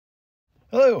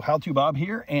Hello, How To Bob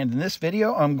here, and in this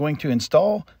video I'm going to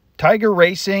install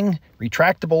Tigeracing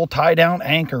retractable tie-down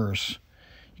anchors.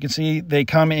 You can see they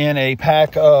come in a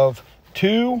pack of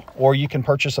 2, or you can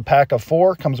purchase a pack of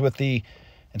 4. Comes with the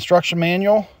instruction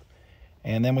manual,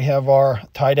 and then we have our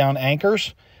tie-down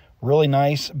anchors. Really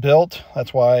nice built,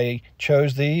 that's why I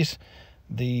chose these.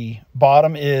 The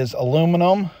bottom is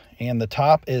aluminum and the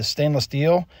top is stainless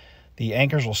steel. The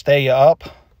anchors will stay up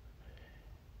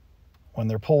when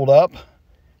they're pulled up,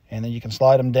 and then you can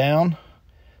slide them down.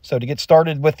 So to get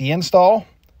started with the install,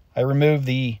 I remove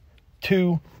the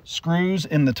 2 screws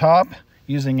in the top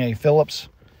using a Phillips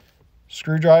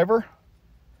screwdriver.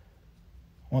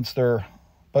 Once they're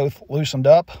both loosened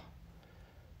up,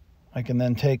 I can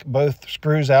then take both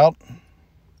screws out,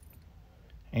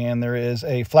 and there is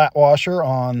a flat washer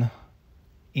on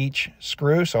each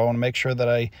screw, so I want to make sure that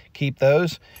I keep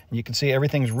those. And you can see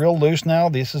everything's real loose now.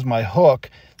 This is my hook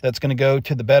that's going to go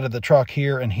to the bed of the truck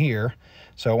here and here.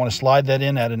 So I want to slide that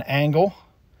in at an angle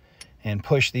and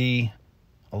push the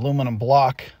aluminum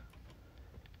block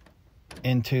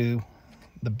into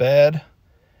the bed.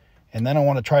 And then I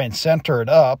want to try and center it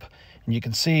up. And you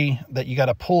can see that you got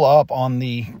to pull up on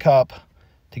the cup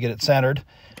to get it centered.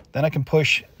 Then I can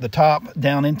push the top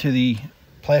down into the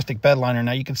plastic bed liner.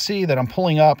 Now you can see that I'm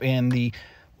pulling up and the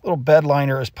little bed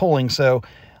liner is pulling, so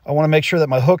I want to make sure that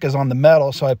my hook is on the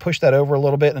metal, so I push that over a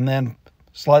little bit and then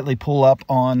slightly pull up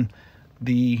on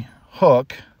the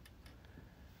hook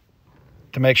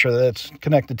to make sure that it's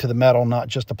connected to the metal, not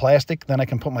just the plastic. Then I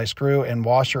can put my screw and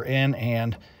washer in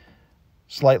and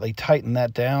slightly tighten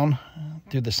that down.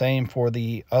 Do the same for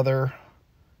the other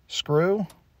screw.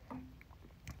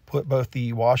 Put both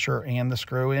the washer and the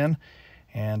screw in,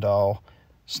 and I'll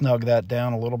snug that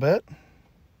down a little bit.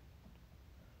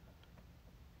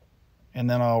 And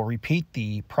then I'll repeat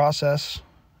the process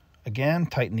again,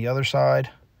 tighten the other side,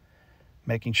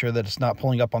 making sure that it's not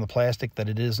pulling up on the plastic, that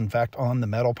it is in fact on the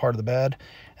metal part of the bed.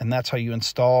 And that's how you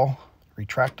install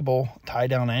retractable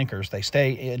tie-down anchors. They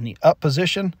stay in the up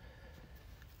position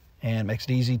and makes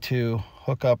it easy to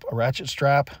hook up a ratchet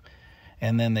strap,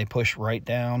 and then they push right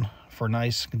down for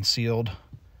nice concealed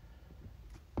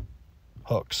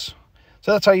hooks.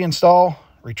 So that's how you install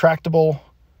retractable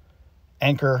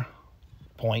anchor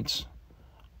points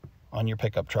on your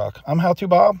pickup truck. I'm How To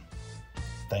Bob.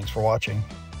 Thanks for watching.